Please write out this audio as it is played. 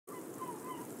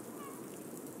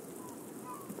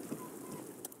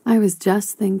I was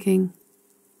just thinking,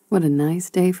 what a nice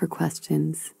day for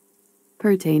questions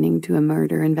pertaining to a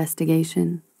murder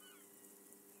investigation.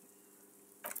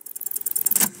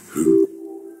 Who?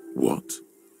 What?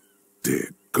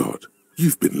 Dear God,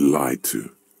 you've been lied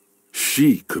to.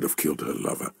 She could have killed her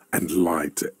lover and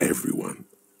lied to everyone.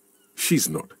 She's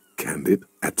not candid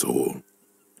at all.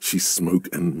 She's smoke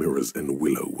and mirrors and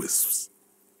will-o-wisps.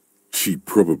 She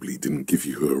probably didn't give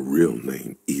you her real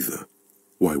name either.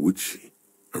 Why would she?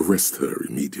 Arrest her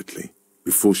immediately,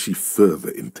 before she further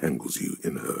entangles you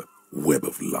in her web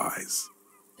of lies.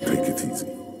 Take it easy.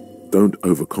 Don't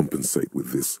overcompensate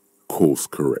with this course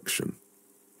correction.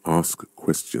 Ask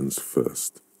questions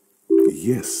first.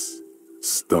 Yes,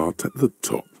 start at the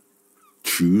top.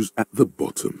 Choose at the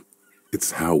bottom.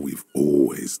 It's how we've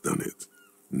always done it.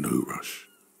 No rush.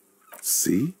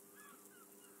 See?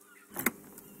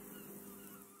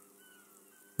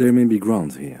 There may be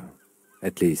grounds here,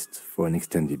 at least for an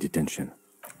extended detention.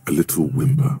 A little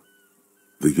whimper.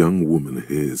 The young woman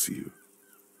hears you.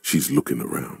 She's looking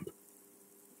around.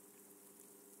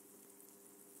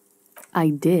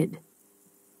 I did.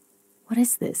 What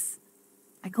is this?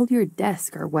 I called your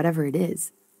desk or whatever it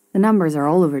is. The numbers are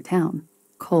all over town.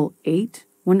 Call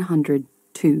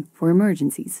 8-100-2 for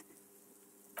emergencies.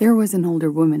 There was an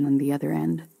older woman on the other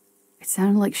end. It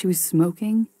sounded like she was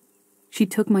smoking. She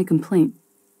took my complaint.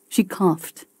 She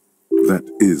coughed. That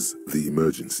is the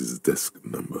emergencies desk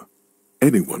number.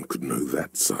 Anyone could know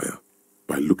that, sire,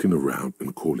 by looking around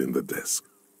and calling the desk.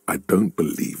 I don't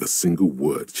believe a single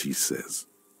word she says.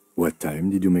 What time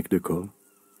did you make the call?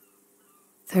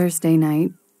 Thursday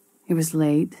night. It was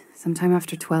late, sometime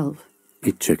after 12.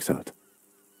 It checks out.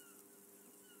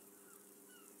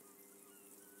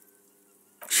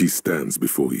 She stands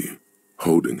before you,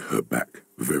 holding her back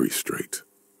very straight.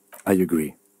 I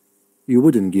agree. You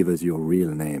wouldn't give us your real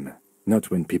name,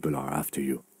 not when people are after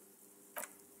you.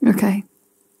 Okay.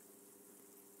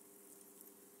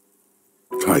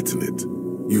 Tighten it.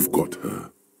 You've got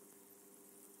her.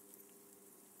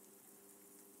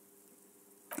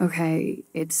 Okay,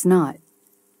 it's not.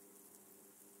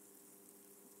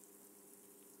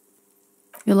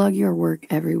 You log your work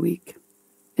every week.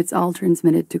 It's all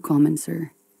transmitted to Common,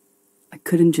 sir. I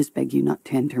couldn't just beg you not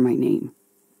to enter my name.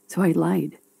 So I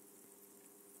lied.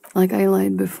 Like I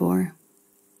lied before.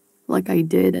 Like I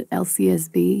did at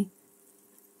LCSB.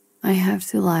 I have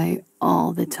to lie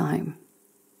all the time.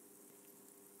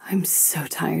 I'm so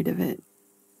tired of it.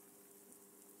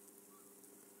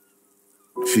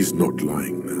 She's not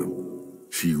lying now.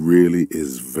 She really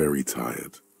is very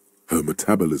tired. Her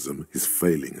metabolism is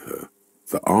failing her.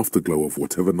 The afterglow of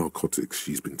whatever narcotics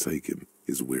she's been taking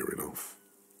is wearing off.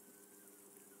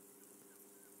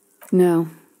 No.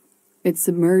 It's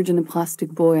submerged in a plastic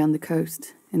buoy on the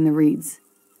coast, in the reeds.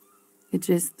 It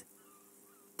just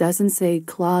doesn't say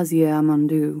Klaasje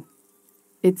Amandu.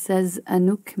 It says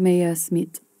Anouk Mea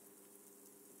Smit.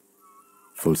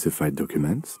 Falsified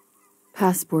documents?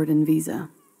 Passport and visa.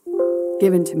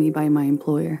 Given to me by my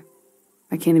employer.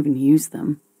 I can't even use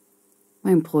them.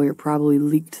 My employer probably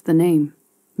leaked the name,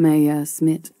 Mea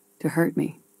Smit, to hurt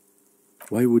me.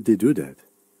 Why would they do that?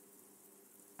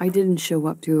 I didn't show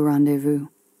up to a rendezvous.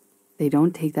 They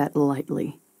don't take that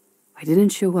lightly. I didn't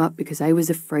show up because I was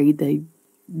afraid they'd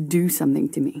do something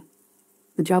to me.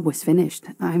 The job was finished.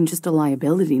 I'm just a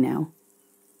liability now.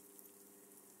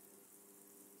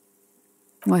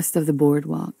 West of the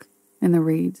boardwalk, in the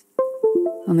reeds,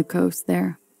 on the coast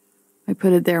there. I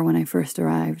put it there when I first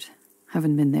arrived.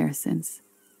 Haven't been there since.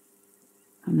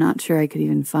 I'm not sure I could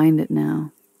even find it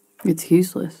now. It's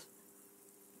useless.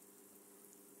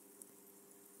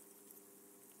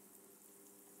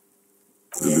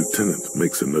 The lieutenant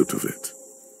makes a note of it.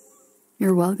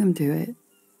 You're welcome to it.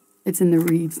 It's in the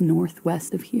reeds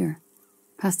northwest of here,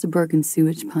 past a broken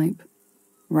sewage pipe,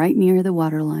 right near the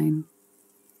waterline.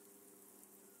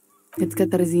 It's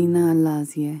Katarzyna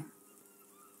Elysium.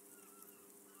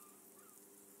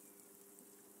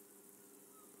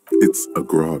 It's a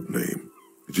Grad name,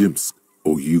 Jimsk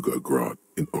or Yugo-Grad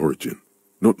in origin,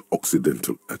 not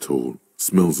Occidental at all.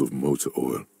 Smells of motor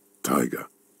oil, tiger,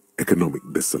 economic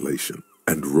desolation,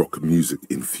 and rock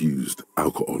music-infused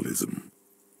alcoholism.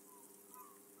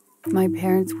 My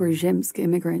parents were Zemsk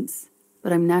immigrants,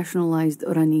 but I'm nationalized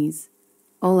Oranese.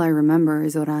 All I remember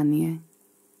is Oranje.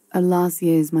 Klaasje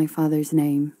is my father's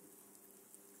name.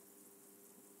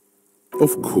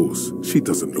 Of course, she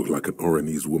doesn't look like an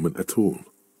Oranese woman at all.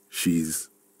 She's...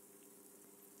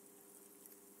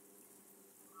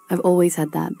 I've always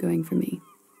had that going for me.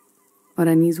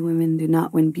 Oranese women do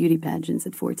not win beauty pageants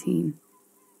at 14.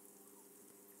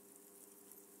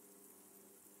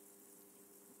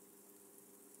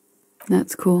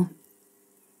 That's cool.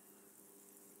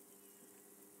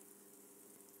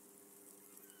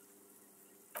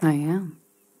 I am.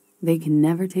 They can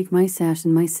never take my sash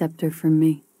and my scepter from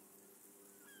me.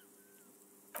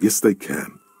 Yes, they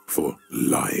can, for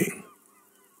lying.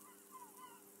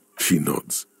 She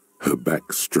nods, her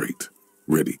back straight,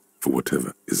 ready for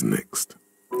whatever is next.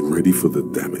 Ready for the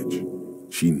damage.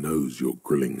 She knows you're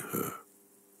grilling her.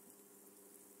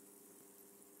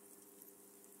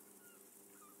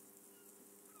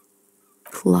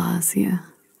 Klaasje.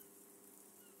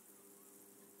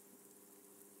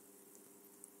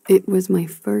 It was my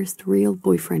first real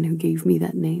boyfriend who gave me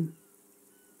that name.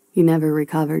 He never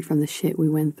recovered from the shit we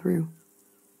went through.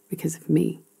 Because of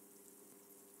me.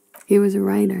 He was a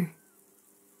writer.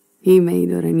 He made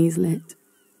Elysium.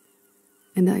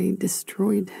 And I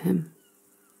destroyed him.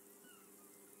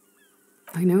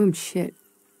 I know I'm shit.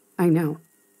 I know.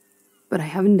 But I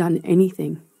haven't done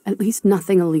anything. At least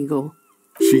nothing illegal.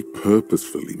 She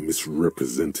purposefully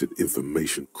misrepresented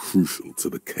information crucial to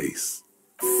the case.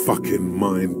 Fucking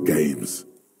mind games.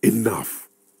 Enough.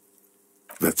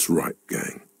 That's right,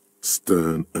 gang.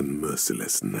 Stern and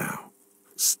merciless now.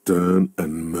 Stern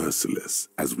and merciless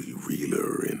as we reel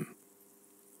her in.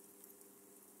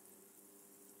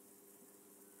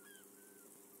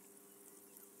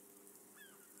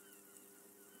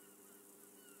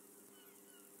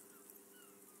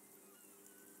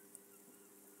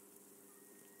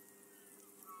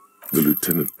 The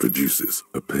lieutenant produces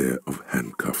a pair of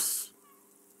handcuffs.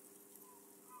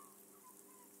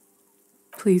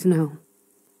 Please no.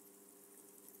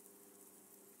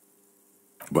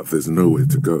 But there's nowhere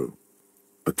to go.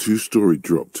 A 2-story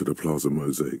drop to the Plaza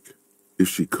Mosaic. If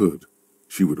she could,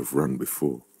 she would have run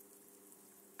before.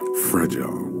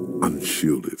 Fragile,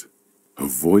 unshielded. Her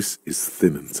voice is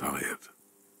thin and tired.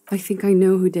 I think I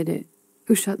know who did it.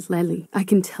 Who shot Lely. I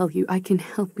can tell you. I can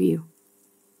help you.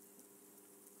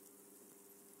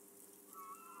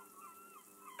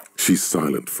 She's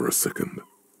silent for a second,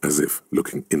 as if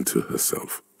looking into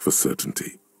herself for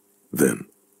certainty. Then,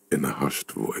 in a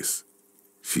hushed voice,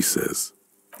 she says,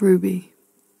 Ruby.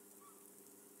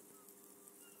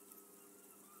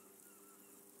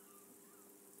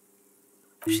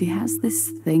 She has this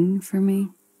thing for me,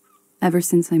 ever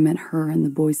since I met her and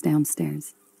the boys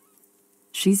downstairs.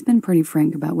 She's been pretty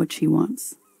frank about what she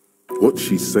wants. What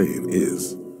she's saying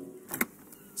is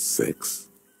sex.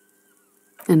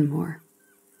 And more.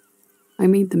 I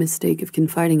made the mistake of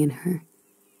confiding in her.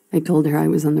 I told her I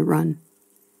was on the run.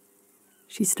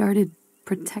 She started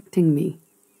protecting me.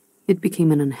 It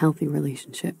became an unhealthy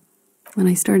relationship. When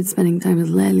I started spending time with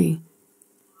Lely,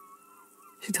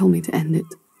 she told me to end it.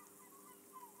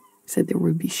 Said there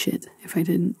would be shit if I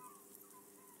didn't.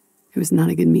 It was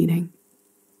not a good meeting.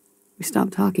 We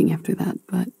stopped talking after that,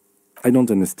 but... I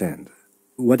don't understand.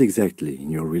 What exactly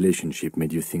in your relationship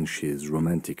made you think she's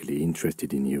romantically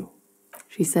interested in you?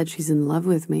 She said she's in love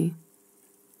with me.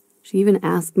 She even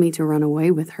asked me to run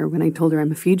away with her when I told her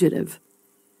I'm a fugitive.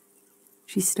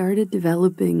 She started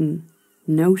developing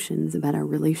notions about our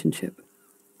relationship.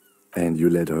 And you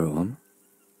led her on?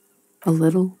 A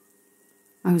little.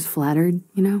 I was flattered,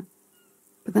 you know?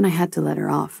 But then I had to let her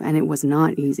off, and it was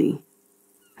not easy.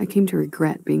 I came to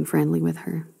regret being friendly with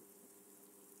her.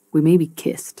 We maybe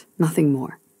kissed, nothing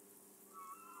more.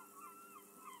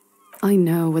 I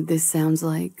know what this sounds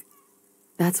like.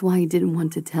 That's why I didn't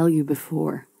want to tell you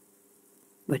before.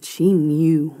 But she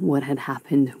knew what had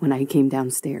happened when I came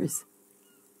downstairs.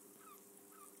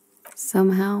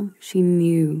 Somehow, she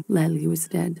knew Lely was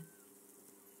dead.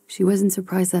 She wasn't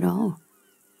surprised at all.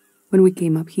 When we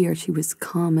came up here, she was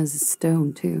calm as a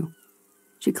stone, too.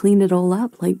 She cleaned it all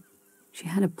up like she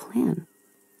had a plan.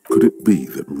 Could it be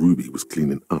that Ruby was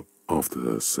cleaning up after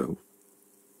herself?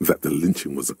 That the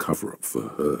lynching was a cover-up for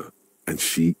her, and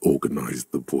she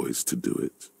organized the boys to do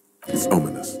it? It's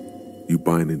ominous. You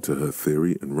buying into her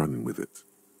theory and running with it.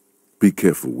 Be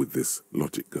careful with this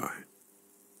logic guy.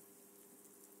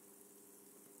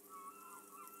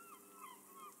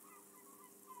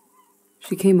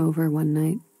 She came over one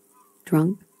night,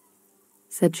 drunk,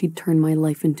 said she'd turn my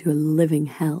life into a living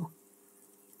hell.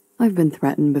 I've been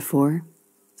threatened before,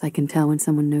 so I can tell when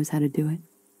someone knows how to do it.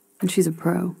 And she's a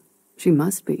pro. She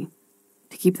must be.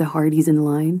 To keep the Hardys in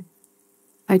line.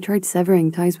 I tried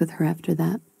severing ties with her after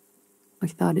that. I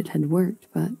thought it had worked,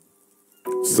 but...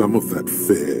 Some of that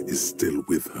fear is still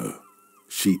with her.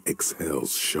 She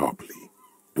exhales sharply.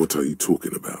 What are you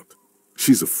talking about?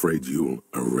 She's afraid you'll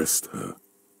arrest her.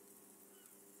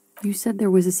 You said there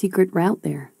was a secret route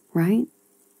there, right?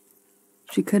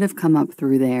 She could have come up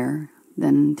through there,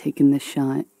 then taken this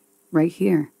shot, right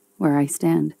here, where I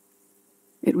stand.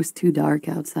 It was too dark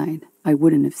outside. I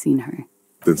wouldn't have seen her.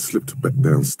 Then slipped back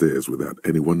downstairs without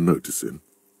anyone noticing.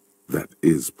 That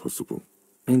is possible.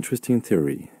 Interesting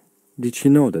theory. Did she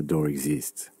know that door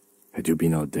exists? Had you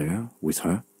been out there with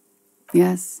her?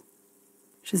 Yes.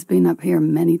 She's been up here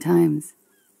many times.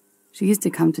 She used to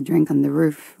come to drink on the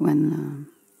roof when,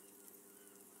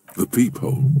 The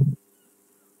peephole.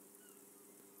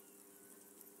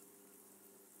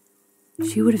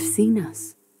 She would have seen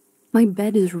us. My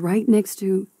bed is right next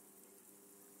to...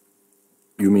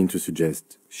 You mean to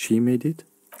suggest she made it?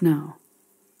 No.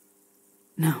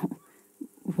 No.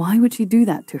 Why would she do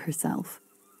that to herself?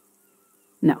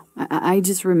 No, I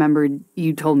just remembered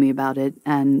you told me about it,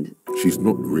 and... She's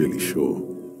not really sure.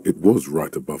 It was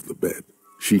right above the bed.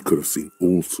 She could have seen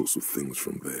all sorts of things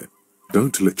from there.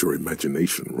 Don't let your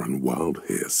imagination run wild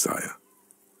here, sire.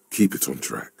 Keep it on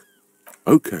track.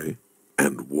 Okay,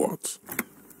 and what?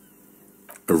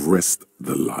 Arrest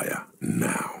the liar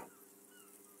now.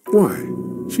 Why?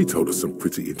 She told us some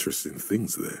pretty interesting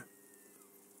things there.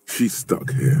 She's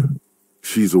stuck here.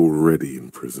 She's already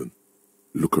in prison.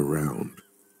 Look around.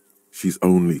 She's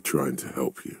only trying to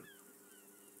help you.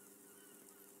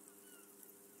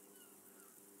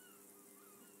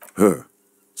 Her.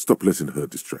 Stop letting her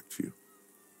distract you.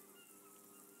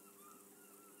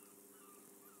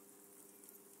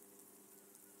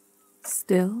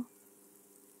 Still?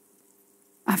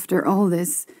 After all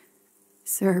this,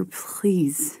 sir,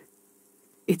 please.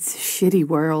 It's a shitty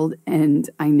world, and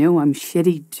I know I'm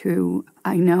shitty too.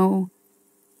 I know.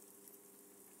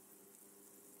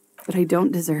 But I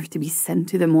don't deserve to be sent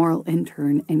to the moral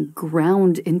intern and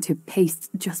ground into paste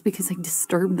just because I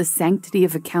disturbed the sanctity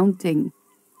of accounting.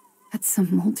 That's some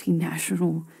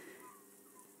multinational...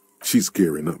 She's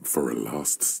gearing up for a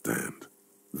last stand.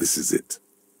 This is it.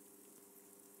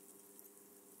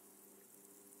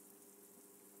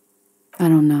 I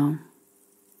don't know.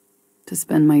 To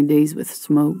spend my days with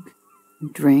smoke,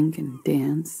 drink and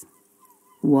dance,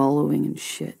 wallowing in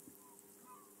shit.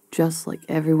 Just like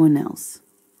everyone else.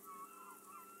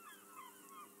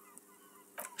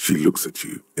 She looks at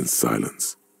you in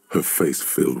silence, her face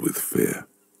filled with fear,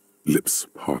 lips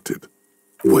parted.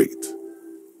 Wait.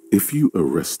 If you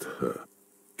arrest her,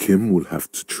 Kim will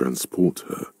have to transport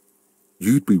her.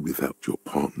 You'd be without your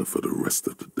partner for the rest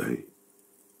of the day.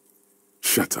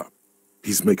 Shut up.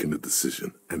 He's making a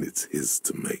decision, and it's his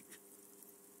to make.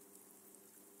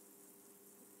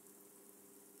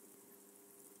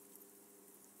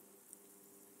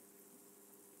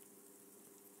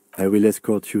 I will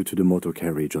escort you to the motor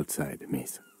carriage outside,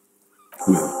 miss.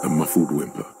 With a muffled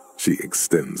whimper, she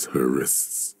extends her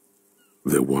wrists.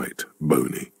 They're white,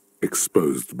 bony,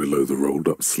 exposed below the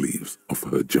rolled-up sleeves of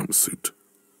her jumpsuit.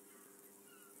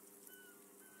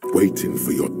 Waiting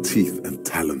for your teeth and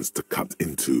talons to cut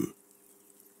into.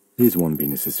 This won't be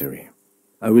necessary.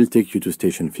 I will take you to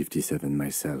Station 57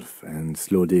 myself and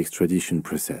slow the extradition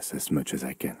process as much as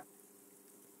I can.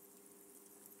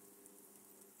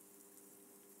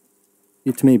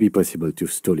 It may be possible to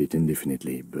stall it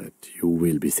indefinitely, but you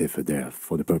will be safer there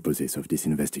for the purposes of this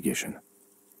investigation.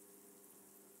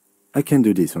 I can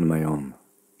do this on my own.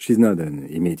 She's not an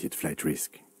immediate flight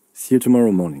risk. See you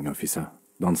tomorrow morning, officer.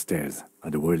 Downstairs,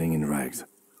 at the Whirling in Rags.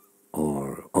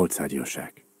 Or outside your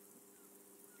shack.